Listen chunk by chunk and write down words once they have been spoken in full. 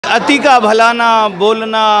अति का भला ना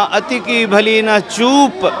बोलना, अति की भली ना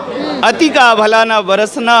चूप, अति का भला ना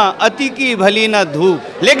बरसना, अति की भली ना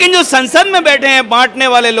धूप। लेकिन जो संसद में बैठे हैं बांटने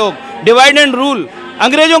वाले लोग, डिवाइड एंड रूल,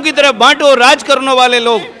 अंग्रेजों की तरफ बांटो और राज करने वाले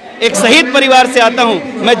लोग, एक शहीद परिवार से आता हूं,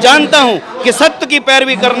 मैं जानता हूं कि सत्य की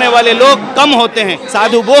पैरवी करने वाले लोग कम होते हैं।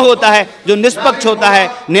 साधु वो होता है जो निष्पक्ष होता है,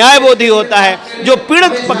 न्यायबोधी होता है, जो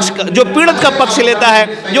पीड़ित का पक्ष लेता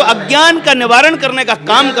है, जो अज्ञान का निवारण करने का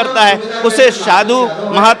काम करता है, उसे साधु,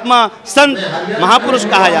 महात्मा, संत, महापुरुष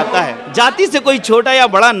कहा जाता है। जाति से कोई छोटा या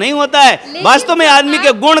बड़ा नहीं होता है। वास्तव में आदमी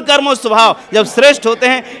के गुण, कर्म और स्वभाव जब श्रेष्ठ होते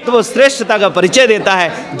हैं तो वो श्रेष्ठता का परिचय देता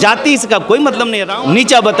है। जाति इसका कोई मतलब नहीं है।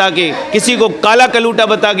 नीचा बता के, किसी को काला कलूटा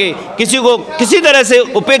बता के, किसी को किसी तरह से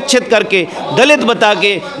उपेक्षित करके, दलित बता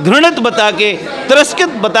के, घृणित बता के, तिरस्कृत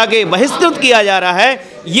बता के बहिष्कृत किया जा रहा है,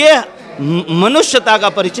 ये मनुष्यता का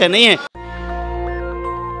परिचय नहीं है।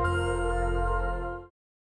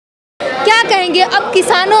 क्या कहेंगे अब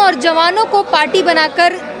किसानों और जवानों को पार्टी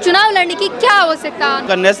बनाकर चुनाव लड़ने की क्या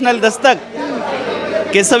आवश्यकता? नेशनल दस्तक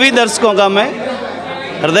के सभी दर्शकों का मैं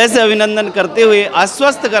हृदय से अभिनंदन करते हुए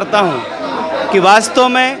आश्वस्त करता हूं कि वास्तव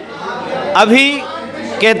में अभी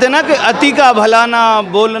कहते ना कि अति का भला ना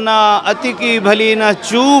बोलना, अति की भली ना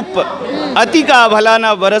चूप, अति का भला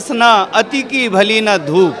ना बरसना, अति की भली ना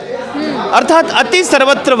धूप। अर्थात अति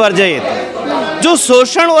सर्वत्र वर्जयेत। जो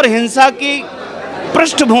शोषण और हिंसा की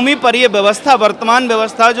पृष्ठभूमि पर ये व्यवस्था, वर्तमान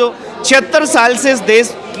व्यवस्था जो 76 साल से इस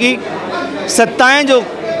देश की सत्ताएं जो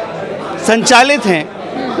संचालित हैं,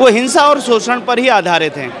 वो हिंसा और शोषण पर ही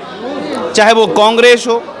आधारित हैं। चाहे वो कांग्रेस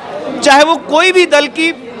हो, चाहे वो कोई भी दल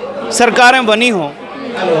की सरकारें बनी हो,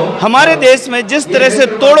 हमारे देश में जिस तरह से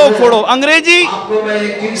तोड़ो फोड़ो अंग्रेजी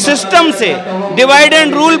सिस्टम से डिवाइड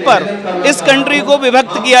एंड रूल पर इस कंट्री को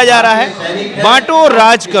विभक्त किया जा रहा है, बांटो और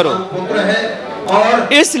राज करो।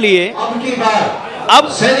 इसलिए अब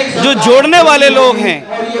जो जोड़ने वाले लोग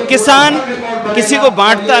हैं, किसान किसी को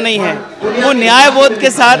बांटता नहीं है, वो न्यायबोध के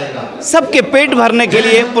साथ सबके पेट भरने के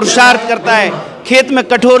लिए पुरुषार्थ करता है, खेत में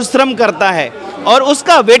कठोर श्रम करता है, और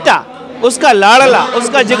उसका बेटा, उसका लाड़ला,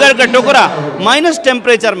 उसका जिगर का टुकड़ा माइनस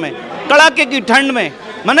टेम्परेचर में, कड़ाके की ठंड में,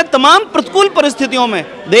 माने तमाम प्रतिकूल परिस्थितियों में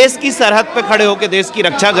देश की सरहद पे खड़े होकर देश की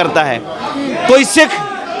रक्षा करता है। कोई सिख,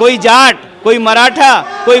 कोई जाट, कोई मराठा,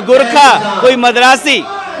 कोई गुरखा, कोई मद्रासी,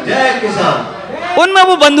 उनमें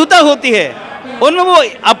वो बंधुता होती है, उनमें वो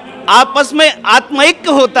आपस में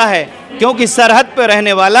आत्मैक्य होता है, क्योंकि सरहद पे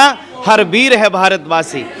रहने वाला हर वीर है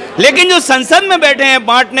भारतवासी। लेकिन जो संसद में बैठे हैं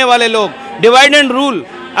बांटने वाले लोग, डिवाइड एंड रूल,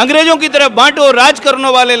 अंग्रेजों की तरफ बांटो और राज करने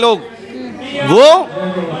वाले लोग, वो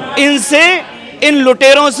इनसे, इन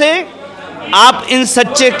लुटेरों से आप इन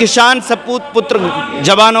सच्चे किसान सपूत पुत्र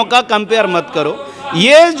जवानों का कंपेयर मत करो।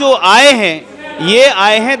 ये जो आए हैं, ये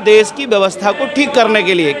आए हैं देश की व्यवस्था को ठीक करने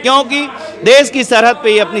के लिए, क्योंकि देश की सरहद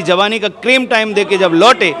पे ये अपनी जवानी का क्रीम टाइम देके जब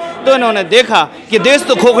लौटे तो इन्होंने देखा कि देश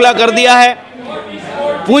तो खोखला कर दिया है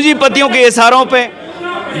पूंजीपतियों के इशारों पे,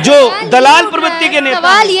 जो दलाल प्रवृत्ति के नेता।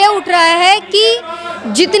 सवाल ये उठ रहा है कि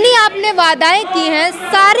जितनी आपने वादाएं की हैं,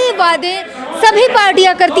 सारे वादे सभी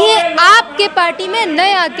पार्टियां करती हैं, आपके पार्टी में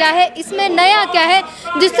नया क्या है, इसमें नया क्या है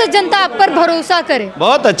जिससे जनता आप पर भरोसा करे?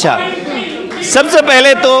 बहुत अच्छा। सबसे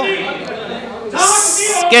पहले तो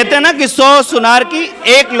कहते हैं ना कि 100 सुनार की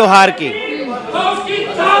एक लोहार की,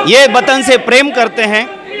 ये वतन से प्रेम करते हैं।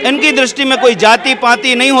 इनकी दृष्टि में कोई जाति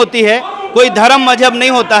पाति नहीं होती है, कोई धर्म मजहब नहीं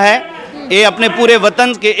होता है। ये अपने पूरे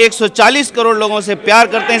वतन के 140 करोड़ लोगों से प्यार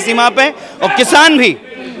करते हैं सीमा पे। और किसान भी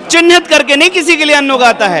चिन्हित करके नहीं किसी के लिए अन्न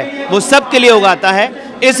उगाता है, वो सब के लिए उगाता है।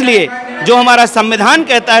 इसलिए जो हमारा संविधान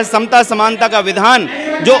कहता है, समता समानता का विधान,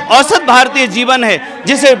 जो औसत भारतीय जीवन है,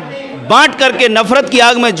 जिसे बांट करके नफरत की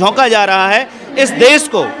आग में झोंका जा रहा है, इस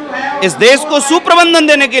देश को सुप्रबंधन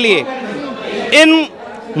देने के लिए इन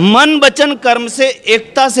मन वचन कर्म से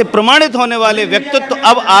एकता से प्रमाणित होने वाले व्यक्तित्व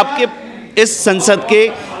अब आपके इस संसद के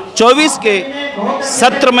 24 के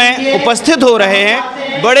सत्र में उपस्थित हो रहे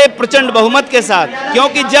हैं बड़े प्रचंड बहुमत के साथ,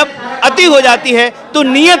 क्योंकि जब अति हो जाती है तो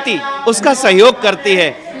नियति उसका सहयोग करती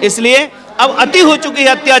है। इसलिए अब अति हो चुकी है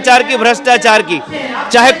अत्याचार की, भ्रष्टाचार की।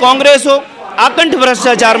 चाहे कांग्रेस हो, आकंठ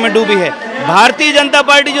भ्रष्टाचार में डूबी है। भारतीय जनता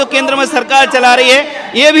पार्टी जो केंद्र में सरकार चला रही है,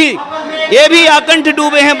 ये भी आकंठ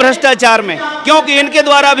डूबे हैं भ्रष्टाचार में, क्योंकि इनके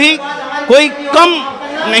द्वारा भी कोई कम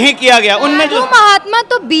नहीं किया गया। उनने जो महात्मा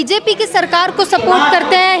तो बीजेपी की सरकार को सपोर्ट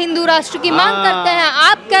करते हैं, हिंदू राष्ट्र की मांग करते हैं,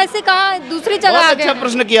 आप कैसे कहा दूसरी जगह आ गए? अच्छा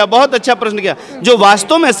प्रश्न किया, बहुत अच्छा प्रश्न किया। जो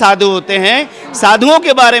वास्तव में साधु होते हैं, साधुओं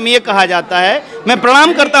के बारे में ये कहा जाता है, मैं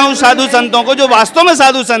प्रणाम करता हूँ साधु संतों को जो वास्तव में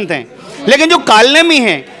साधु संत हैं, लेकिन जो कालनेमी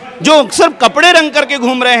हैं, जो सिर्फ कपड़े रंग करके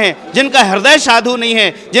घूम रहे हैं, जिनका हृदय साधु नहीं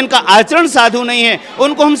है, जिनका आचरण साधु नहीं है,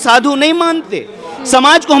 उनको हम साधु नहीं मानते।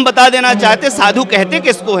 समाज को हम बता देना चाहते साधु कहते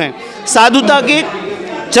किसको हैं। साधुता की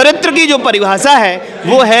चरित्र की जो परिभाषा है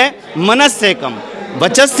वो है मनस्सेकम,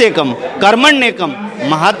 वचस्सेकम, कर्मण्येकम,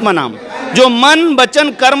 महात्मा नाम। जो मन वचन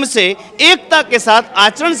कर्म से एकता के साथ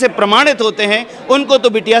आचरण से प्रमाणित होते हैं उनको तो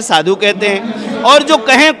बिटिया साधु कहते हैं। और जो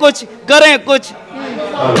कहें कुछ करें कुछ,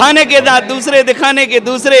 खाने के दांत दूसरे दिखाने के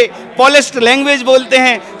दूसरे, पॉलिश्ड लैंग्वेज बोलते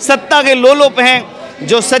हैं, सत्ता के लोलोप हैं,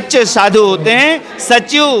 जो सच्चे साधु होते हैं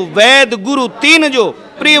सचिव वैद गुरु तीन जो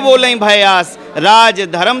प्रिय बोले भयास, राज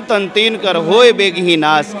धर्म तन तीन कर होए बेगी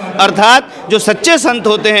नाश। अर्थात जो सच्चे संत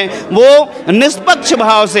होते हैं वो निष्पक्ष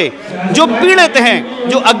भाव से जो पीड़ित हैं,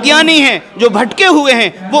 जो अज्ञानी हैं, जो भटके हुए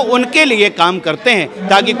हैं, वो उनके लिए काम करते हैं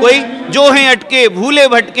ताकि कोई जो हैं अटके भूले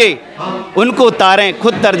भटके उनको तारें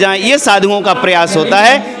खुद तर जाएं। ये साधुओं का प्रयास होता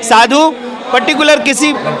है। साधु पर्टिकुलर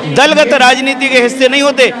किसी दलगत राजनीति के हिस्से नहीं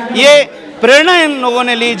होते। ये प्रेरणा इन लोगों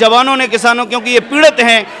ने ली, जवानों ने, किसानों, क्योंकि ये पीड़ित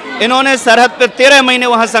हैं। इन्होंने सरहद पर 13 महीने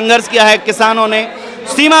वहाँ संघर्ष किया है। किसानों ने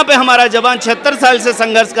सीमा पे, हमारा जवान 76 साल से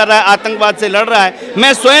संघर्ष कर रहा है, आतंकवाद से लड़ रहा है।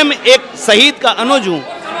 मैं स्वयं एक शहीद का अनुज हूँ,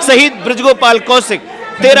 शहीद ब्रजगोपाल कौशिक,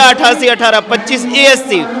 13/88/1825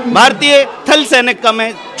 ASC भारतीय थल सैनिक का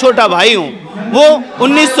मैं छोटा भाई हूँ। वो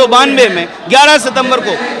 1992 में 11 सितंबर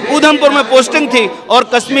को उधमपुर में पोस्टिंग थी और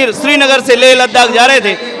कश्मीर श्रीनगर से लेह लद्दाख जा रहे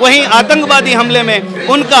थे। वहीं आतंकवादी हमले में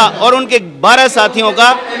उनका और उनके 12 साथियों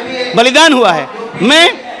का बलिदान हुआ है। मैं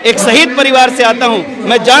एक शहीद परिवार से आता हूं।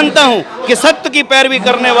 मैं जानता हूं कि सत्य की पैरवी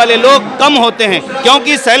करने वाले लोग कम होते हैं,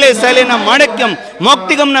 क्योंकि शैले शैले न माणिक्यम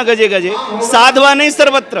मौक्तिकम न गजे गजे, साधवा नहीं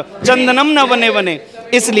सर्वत्र चंदनम न वने वने।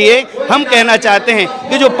 इसलिए हम कहना चाहते हैं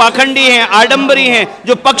कि जो पाखंडी हैं, आडंबरी हैं,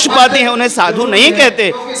 जो पक्षपाती हैं, उन्हें साधु नहीं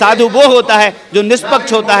कहते। साधु वो होता है जो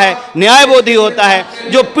निष्पक्ष होता है, न्यायबोधी होता है,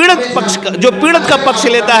 जो पीड़ित का पक्ष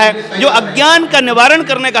लेता है, जो अज्ञान का निवारण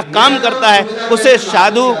करने का काम करता है, उसे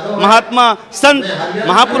साधु, महात्मा, संत,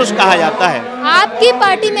 महापुरुष कहा जाता है। आपकी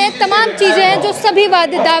पार्टी में तमाम चीजें हैं जो सभी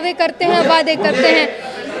दावे करते हैं।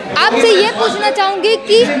 आपसे ये पूछना चाहूंगी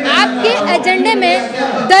कि आपके एजेंडे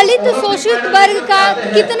में दलित शोषित वर्ग का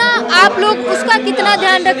कितना, आप लोग उसका कितना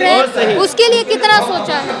ध्यान रख रहे हैं, उसके लिए कितना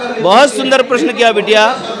सोचा है? बहुत सुंदर प्रश्न किया बिटिया।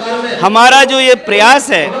 हमारा जो ये प्रयास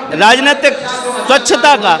है राजनीतिक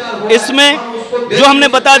स्वच्छता का, इसमें जो हमने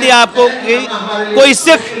बता दिया आपको कि कोई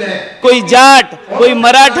सिख, कोई जाट, कोई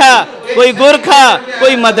मराठा, कोई गोरखा,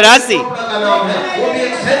 कोई मद्रासी,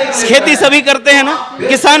 खेती सभी करते हैं ना।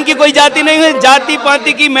 किसान की कोई जाति नहीं है, जाति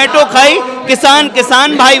पाति की मैटो खाई, किसान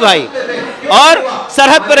किसान भाई भाई। और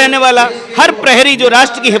सरहद पर रहने वाला हर प्रहरी जो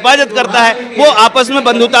राष्ट्र की हिफाजत करता है वो आपस में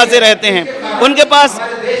बंधुता से रहते हैं। उनके पास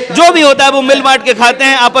जो भी होता है वो मिल बांट के खाते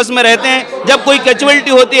हैं, आपस में रहते हैं। जब कोई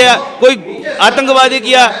कैजुअलिटी होती है, कोई आतंकवादी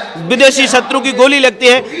की या विदेशी शत्रु की गोली लगती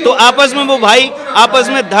है, तो आपस में वो भाई आपस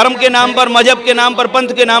में धर्म के नाम पर, मजहब के नाम पर, पंथ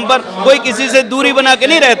के नाम पर कोई किसी से दूरी बना के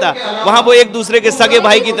नहीं रहता। वहाँ वो एक दूसरे के सगे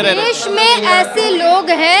भाई की तरह। देश में ऐसे लोग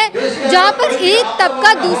हैं जहाँ पर एक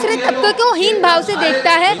तबका दूसरे तबके को हीन भाव से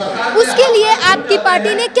देखता है, उसके लिए आपकी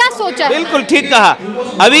पार्टी ने क्या सोचा? बिल्कुल ठीक कहा।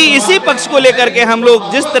 अभी इसी पक्ष को लेकर के हम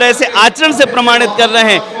लोग जिस तरह से आचरण से प्रमाणित कर रहे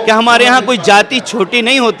हैं कि हमारे यहाँ कोई जाति छोटी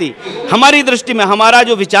नहीं होती। हमारी दृष्टि में हमारा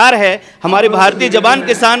जो विचार है, हमारे भारतीय जवान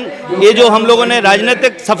किसान, ये जो हम लोगों ने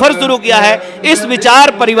राजनीतिक सफर शुरू किया है, इस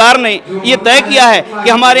विचार परिवार ने ये तय किया है कि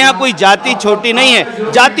हमारे यहाँ कोई जाति छोटी नहीं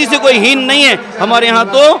है, जाति से कोई हीन नहीं है। हमारे यहाँ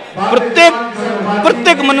तो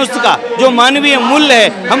प्रत्येक मनुष्य का जो मानवीय मूल्य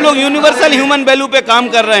है, हम लोग यूनिवर्सल ह्यूमन वैल्यू पे काम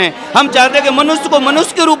कर रहे हैं। हम चाहते हैं कि मनुष्य को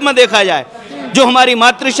मनुष्य के रूप में देखा जाए। जो हमारी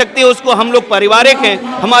मातृशक्ति है उसको हम लोग पारिवारिक हैं,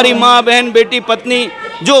 हमारी माँ, बहन, बेटी, पत्नी,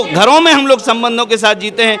 जो घरों में हम लोग संबंधों के साथ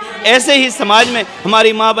जीते हैं, ऐसे ही समाज में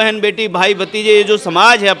हमारी माँ, बहन, बेटी, भाई, भतीजे, ये जो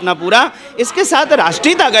समाज है अपना पूरा, इसके साथ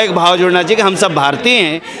राष्ट्रीयता का एक भाव जुड़ना चाहिए कि हम सब भारतीय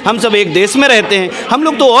हैं, हम सब एक देश में रहते हैं। हम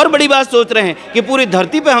लोग तो और बड़ी बात सोच रहे हैं कि पूरी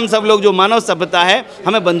धरती पे हम सब लोग जो मानव सभ्यता है,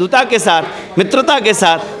 हमें बंधुता के साथ, मित्रता के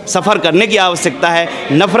साथ सफ़र करने की आवश्यकता है,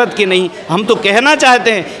 नफरत की नहीं। हम तो कहना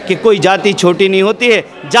चाहते हैं कि कोई जाति छोटी नहीं होती है,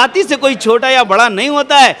 जाति से कोई छोटा या बड़ा नहीं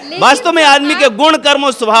होता है। वास्तव में आदमी के गुण, कर्म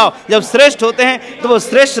और स्वभाव जब श्रेष्ठ होते हैं तो वो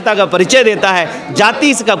श्रेष्ठता का परिचय देता है। जाति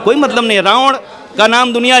इसका कोई मतलब नहीं। रावण का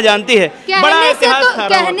नाम दुनिया जानती है, बड़ा इतिहास था।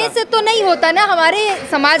 कहने से तो नहीं होता ना, हमारे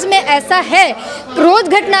समाज में ऐसा है, रोज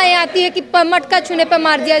घटनाएं आती है कि मटका छूने पर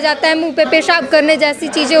मार दिया जाता है, मुंह पे पेशाब करने जैसी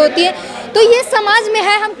चीजें होती है। तो ये समाज में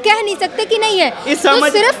है, हम कह नहीं सकते कि नहीं है। तो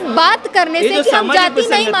सिर्फ बात करने से कि हम जाति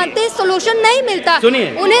नहीं मानते सोल्यूशन नहीं मिलता,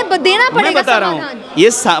 उन्हें देना पड़ेगा। बता रहा हूँ,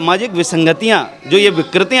 ये सामाजिक विसंगतियाँ, जो ये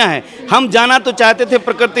विकृतियाँ हैं, हम जाना तो चाहते थे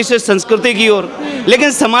प्रकृति से संस्कृति की ओर,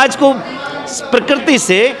 लेकिन समाज को प्रकृति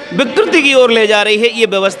से विकृति की ओर ले जा रही है ये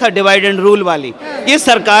व्यवस्था, डिवाइड एंड रूल वाली। ये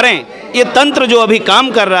सरकारें, ये तंत्र जो अभी काम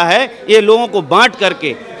कर रहा है, ये लोगों को बांट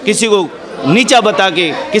करके, किसी को नीचा बता के,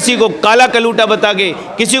 किसी को काला कलूटा बता के,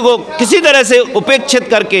 किसी को किसी तरह से उपेक्षित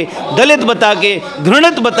करके, दलित बता के,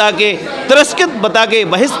 घृणित बता के, तिरस्कृत बता के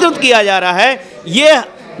बहिष्कृत किया जा रहा है, ये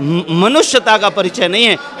मनुष्यता का परिचय नहीं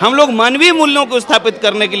है। हम लोग मानवीय मूल्यों को स्थापित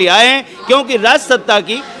करने के लिए आए हैं, क्योंकि राज सत्ता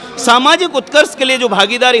की सामाजिक उत्कर्ष के लिए जो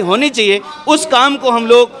भागीदारी होनी चाहिए, उस काम को हम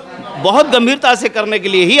लोग बहुत गंभीरता से करने के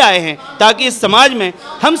लिए ही आए हैं, ताकि इस समाज में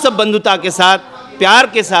हम सब बंधुता के साथ, प्यार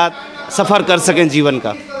के साथ सफ़र कर सकें जीवन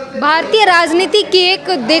का। भारतीय राजनीति की एक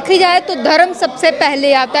देखी जाए तो धर्म सबसे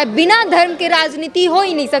पहले आता है, बिना धर्म के राजनीति हो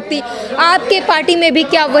ही नहीं सकती। आपके पार्टी में भी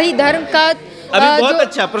क्या वही धर्म का? अभी बहुत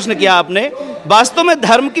अच्छा प्रश्न किया आपने। वास्तव में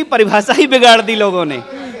धर्म की परिभाषा ही बिगाड़ दी लोगों ने।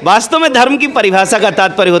 वास्तव में धर्म की परिभाषा का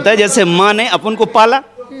तात्पर्य होता है, जैसे माँ ने अपन को पाला,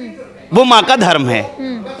 वो माँ का धर्म है।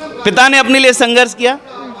 पिता ने अपने लिए संघर्ष किया,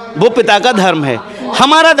 वो पिता का धर्म है।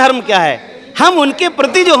 हमारा धर्म क्या है? हम उनके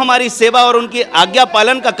प्रति जो हमारी सेवा और उनकी आज्ञा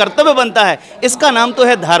पालन का कर्तव्य बनता है, इसका नाम तो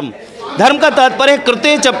है धर्म। धर्म का तात्पर्य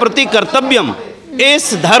कृते च प्रति कर्तव्यम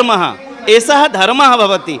एस धर्मः, ऐसा धर्मः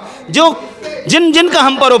भवति। जो जिनका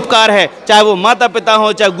हम पर उपकार है, चाहे वो माता पिता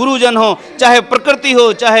हो, चाहे गुरुजन हो, चाहे प्रकृति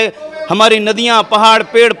हो, चाहे हमारी नदियाँ, पहाड़,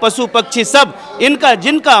 पेड़, पशु पक्षी, सब इनका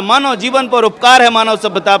जिनका मानव जीवन पर उपकार है, मानव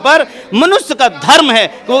सभ्यता पर, मनुष्य का धर्म है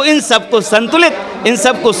कि वो इन सबको संतुलित, इन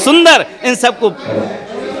सबको सुंदर, इन सबको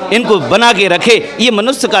इनको बना के रखे। ये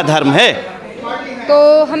मनुष्य का धर्म है।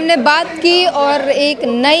 तो हमने बात की और एक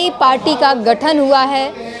नई पार्टी का गठन हुआ है,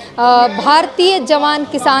 भारतीय जवान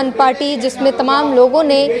किसान पार्टी, जिसमें तमाम लोगों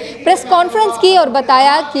ने प्रेस कॉन्फ्रेंस की और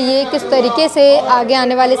बताया कि ये किस तरीके से आगे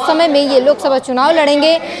आने वाले समय में ये लोकसभा चुनाव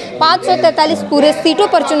लड़ेंगे, 543 पूरे सीटों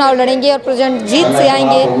पर चुनाव लड़ेंगे और प्रचंड जीत से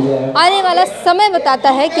आएंगे। आने वाला समय बताता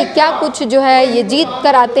है कि क्या कुछ जो है ये जीत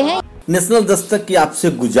कर आते हैं। नेशनल दस्तक की आपसे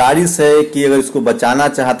गुजारिश है कि अगर इसको बचाना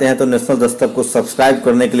चाहते हैं तो नेशनल दस्तक को सब्सक्राइब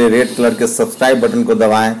करने के लिए रेड कलर के सब्सक्राइब बटन को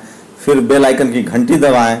दबाएं, फिर बेल आइकन की घंटी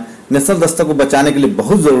दबाएं। नेशनल दस्तक को बचाने के लिए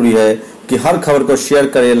बहुत जरूरी है कि हर खबर को शेयर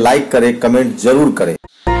करें, लाइक करें, कमेंट जरूर करें।